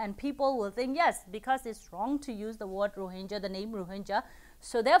Rohingya, and people will think, yes, because it's wrong to use the word Rohingya, the name Rohingya,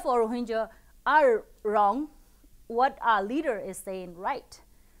 so therefore Rohingya are wrong. What our leader is saying right.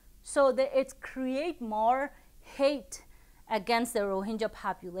 So that it creates more hate against the Rohingya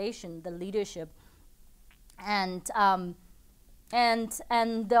population, the leadership, and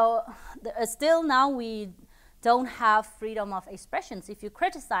still now we don't have freedom of expressions. If you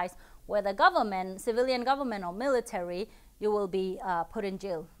criticize whether government, civilian government or military, you will be put in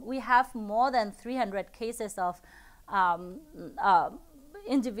jail. We have more than 300 cases of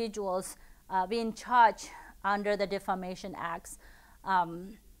individuals being charged under the Defamation Acts.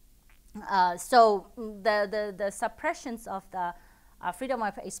 So the suppressions of the freedom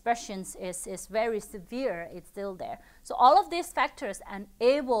of expressions is very severe. It's still there. So all of these factors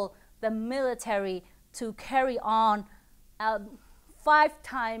enable the military to carry on a 5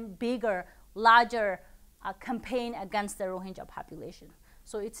 times bigger, larger campaign against the Rohingya population.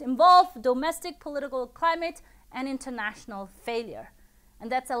 So it's involved domestic political climate and international failure.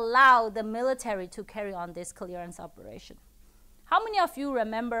 And that's allowed the military to carry on this clearance operation. How many of you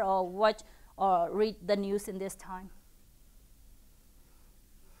remember or watch or read the news in this time?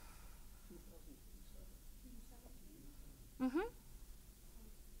 Mm-hmm.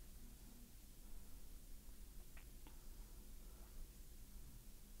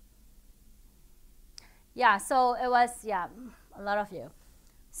 Yeah, so it was, a lot of you.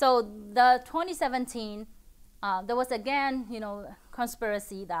 So the 2017, there was again,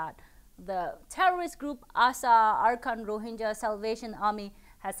 conspiracy that the terrorist group ASA, Arakan Rohingya Salvation Army,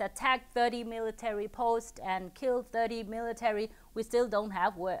 has attacked 30 military posts and killed 30 military. We still don't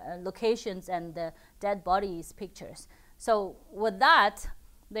have locations and the dead bodies pictures. So with that,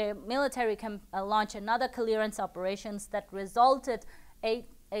 the military can launch another clearance operations that resulted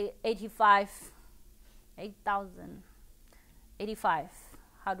 85,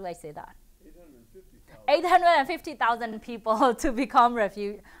 how do I say that? 850,000 people to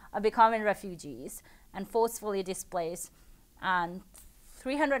becoming refugees and forcefully displaced. And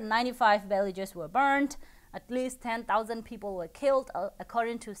 395 villages were burned. At least 10,000 people were killed,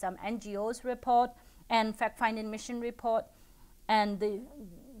 according to some NGOs report and fact-finding mission report. And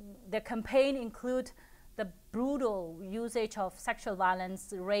the campaign include the brutal usage of sexual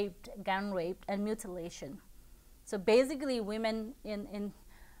violence, rape, gang rape, and mutilation. So basically, women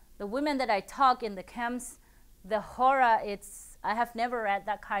the women that I talk in the camps, the horror, I have never read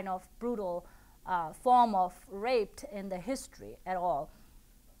that kind of brutal form of rape in the history at all.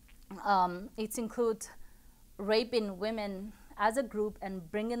 It includes raping women as a group and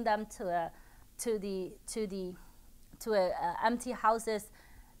bringing them to empty houses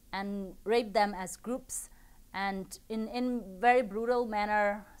and rape them as groups, and in very brutal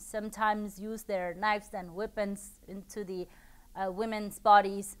manner, sometimes use their knives and weapons into the women's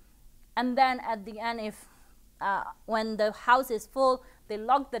bodies. And then at the end, when the house is full, they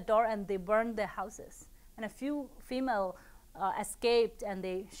lock the door and they burn the houses. And a few female escaped, and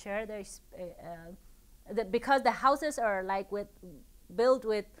they share their because the houses are like built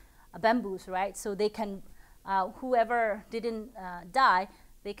with bamboos, right? So they can whoever didn't die,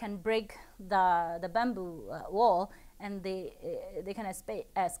 they can break the bamboo wall, and they can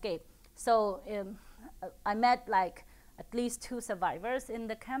escape. So I met at least 2 survivors in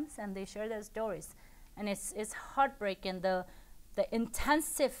the camps, and they share their stories, and it's heartbreaking, the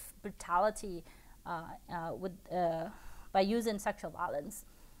intensive brutality by using sexual violence.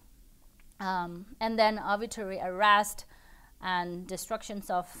 and then arbitrary arrest and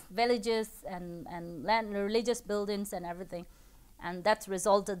destructions of villages and land, religious buildings and everything. And that's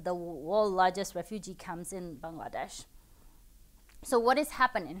resulted the world's largest refugee camps in Bangladesh. So what is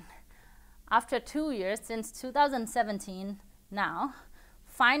happening? After 2 years, since 2017 now,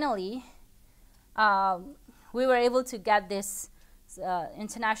 finally, we were able to get this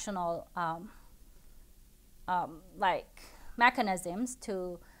international like mechanisms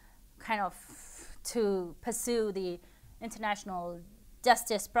to kind of to pursue the international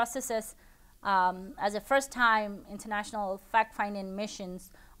justice processes. As the first time, international fact-finding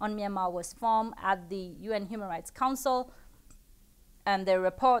missions on Myanmar was formed at the UN Human Rights Council, and their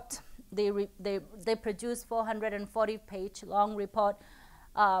report, they produced 440-page long report,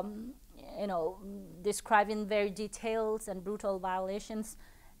 you know, describing very detailed and brutal violations.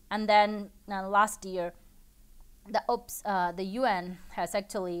 And then last year, the UN has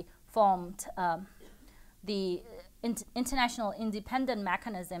actually formed the international independent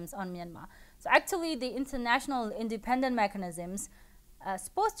mechanisms on Myanmar. So actually, the international independent mechanisms are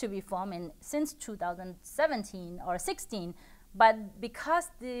supposed to be formed since 2017 or 16, but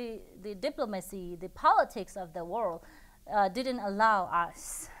because the diplomacy, the politics of the world didn't allow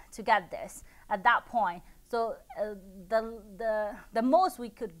us to get this at that point. So the most we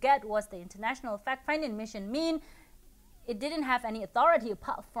could get was the international fact-finding mission. Mean it didn't have any authority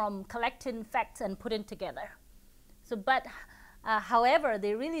apart from collecting facts and putting together. So, but however,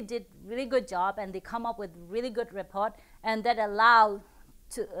 they really did really good job, and they come up with really good report, and that allow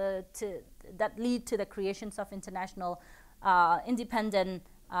that lead to the creations of international independent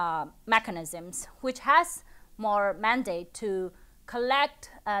mechanisms, which has more mandate to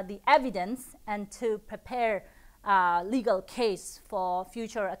collect the evidence and to prepare legal case for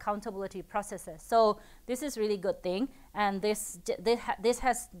future accountability processes. So this is really good thing, and this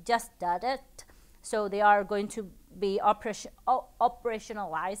has just started. So they are going to be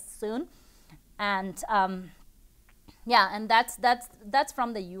operationalized soon, and yeah, and that's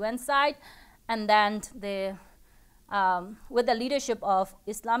from the UN side, and then the with the leadership of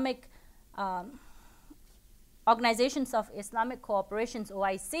Islamic organizations of Islamic Cooperations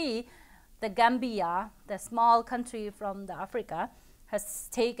 (OIC), the Gambia, the small country from the Africa, has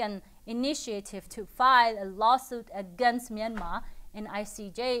taken initiative to file a lawsuit against Myanmar in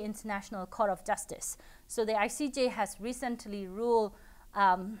ICJ, International Court of Justice. So the ICJ has recently ruled,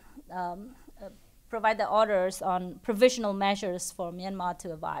 provide the orders on provisional measures for Myanmar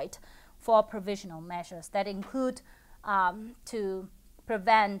to abide. 4 provisional measures that include to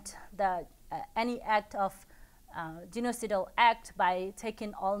prevent the any act of genocidal act by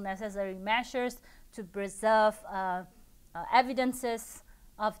taking all necessary measures to preserve evidences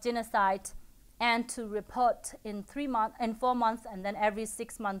of genocide, and to report in 4 months, and then every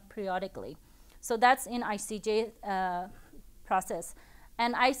 6 months periodically. So that's in ICJ process.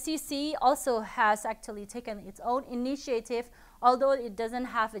 And ICC also has actually taken its own initiative, although it doesn't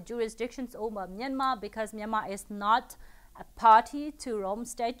have a jurisdiction over Myanmar, because Myanmar is not a party to Rome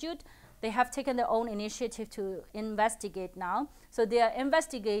Statute. They have taken their own initiative to investigate now. So they are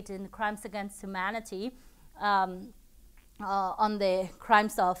investigating crimes against humanity on the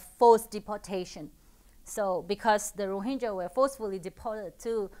crimes of forced deportation. So because the Rohingya were forcefully deported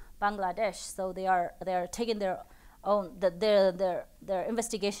to Bangladesh, so they are taking their own, their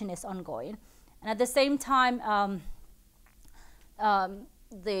investigation is ongoing. And at the same time,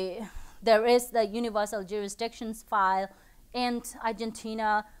 there is the universal jurisdictions file in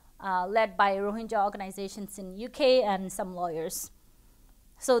Argentina, led by Rohingya organizations in UK and some lawyers.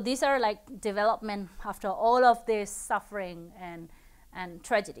 So these are like development after all of this suffering and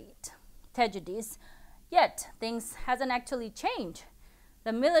tragedies. Yet things hasn't actually changed.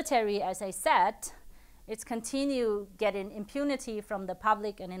 The military, as I said, it's continue getting impunity from the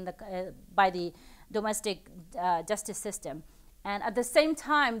public and in the by the domestic justice system. And at the same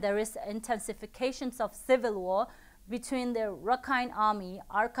time, there is intensifications of civil war between the Rakhine Army,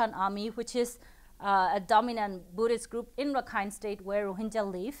 Arakan Army, which is a dominant Buddhist group in Rakhine State where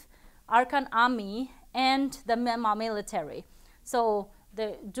Rohingya live, Arakan Army, and the Myanmar military. So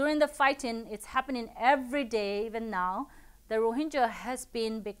during the fighting, it's happening every day, even now. The Rohingya has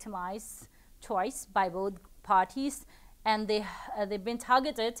been victimized twice by both parties, and they've been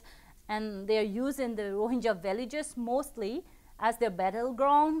targeted, and they're using the Rohingya villages mostly as their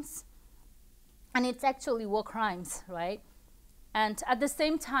battlegrounds. And it's actually war crimes, right? And at the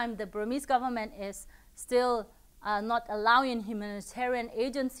same time, the Burmese government is still not allowing humanitarian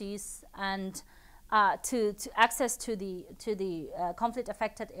agencies and to access to the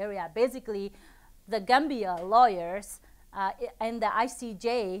conflict-affected area. Basically, the Gambia lawyers and the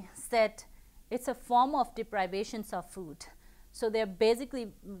ICJ said it's a form of deprivations of food. So they're basically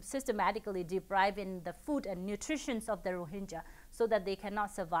systematically depriving the food and nutrition of the Rohingya so that they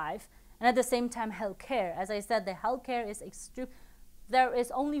cannot survive. And at the same time, healthcare. As I said, the healthcare is extreme. There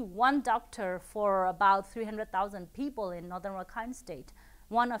is only one doctor for about 300,000 people in northern Rakhine State,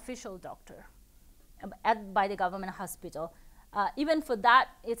 one official doctor by the government hospital. Even for that,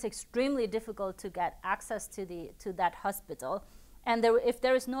 it's extremely difficult to get access to that hospital. And if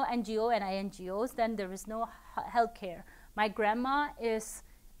there is no NGO and INGOs, then there is no healthcare. My grandma is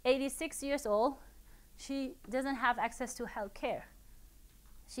 86 years old. She doesn't have access to healthcare.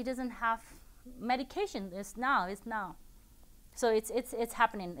 She doesn't have medication. It's now. So it's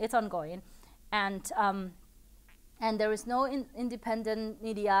happening. It's ongoing, and there is no independent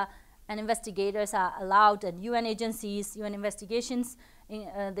media, and investigators are allowed, and UN agencies, UN investigations,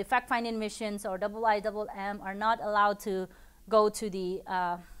 the fact-finding missions or IIMM are not allowed to go to the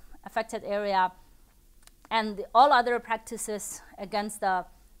affected area, and all other practices against the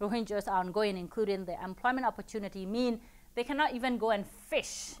Rohingyas are ongoing, including the employment opportunity mean they cannot even go and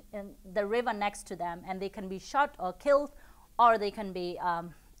fish in the river next to them, and they can be shot or killed, or they can be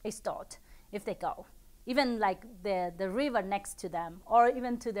extorted if they go. Even like the river next to them, or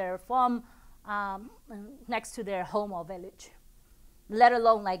even to their farm next to their home or village, let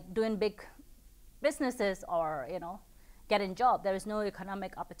alone like doing big businesses or getting job. There is no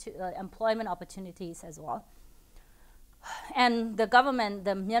economic employment opportunities as well. And the government,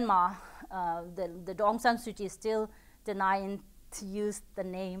 the Myanmar, the Aung San Suu Kyi is still denying to use the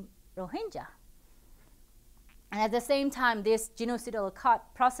name Rohingya. And at the same time, this genocidal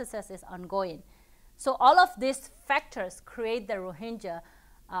process is ongoing. So all of these factors create the Rohingya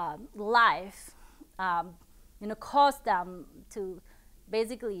life, cause them to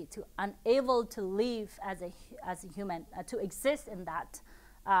basically to unable to live as a human, to exist in that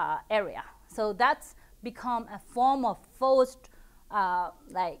area. So that's become a form of forced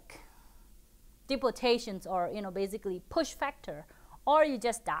deportations, or basically push factor, or you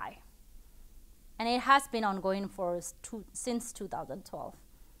just die. And it has been ongoing since 2012.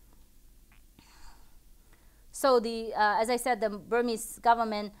 So as I said, the Burmese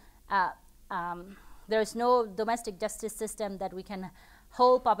government, there is no domestic justice system that we can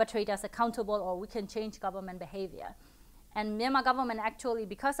hold perpetrators accountable, or we can change government behavior. And Myanmar government actually,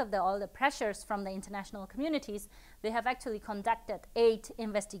 because of all the pressures from the international communities, they have actually conducted 8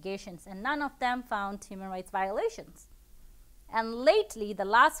 investigations, and none of them found human rights violations. And lately, the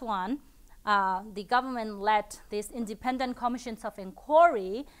last one, the government led these independent commissions of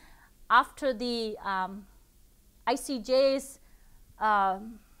inquiry after the ICJ's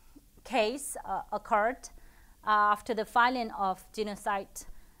case occurred, after the filing of genocide,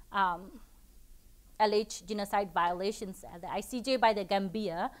 alleged genocide violations at the ICJ by the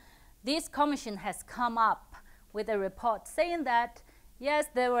Gambia. This commission has come up with a report saying that, yes,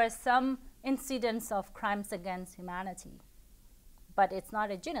 there were some incidents of crimes against humanity, but it's not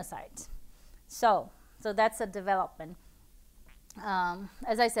a genocide. So that's a development.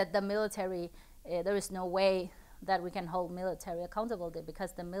 As I said, the military, there is no way that we can hold military accountable there,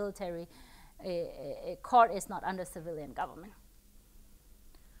 because the military court is not under civilian government.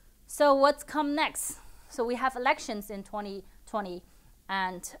 So what's come next? So we have elections in 2020,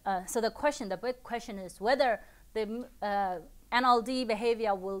 and so the big question is whether the NLD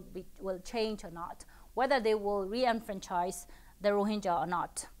behavior will change or not, whether they will re-enfranchise the Rohingya or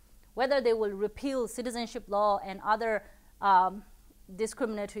not, whether they will repeal citizenship law and other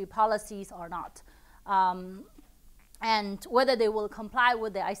discriminatory policies or not, and whether they will comply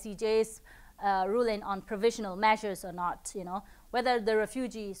with the ICJ's ruling on provisional measures or not, whether the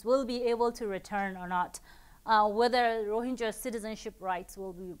refugees will be able to return or not, whether Rohingya citizenship rights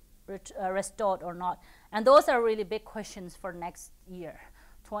will be restored or not. And those are really big questions for next year,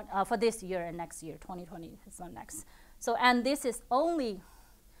 for this year and next year, 2020, it's not next. So, and this is only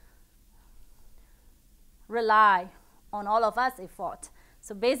rely on all of us effort.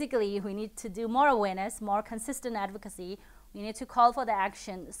 So basically, we need to do more awareness, more consistent advocacy. We need to call for the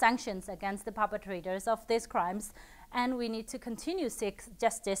sanctions against the perpetrators of these crimes, and we need to continue to seek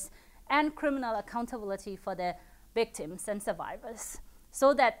justice and criminal accountability for the victims and survivors,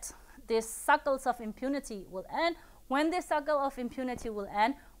 so that these cycles of impunity will end. When this cycle of impunity will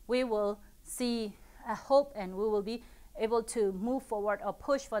end, we will see a hope, and we will be able to move forward or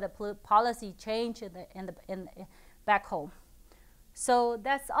push for the policy change back home. So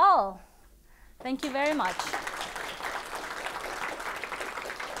that's all. Thank you very much.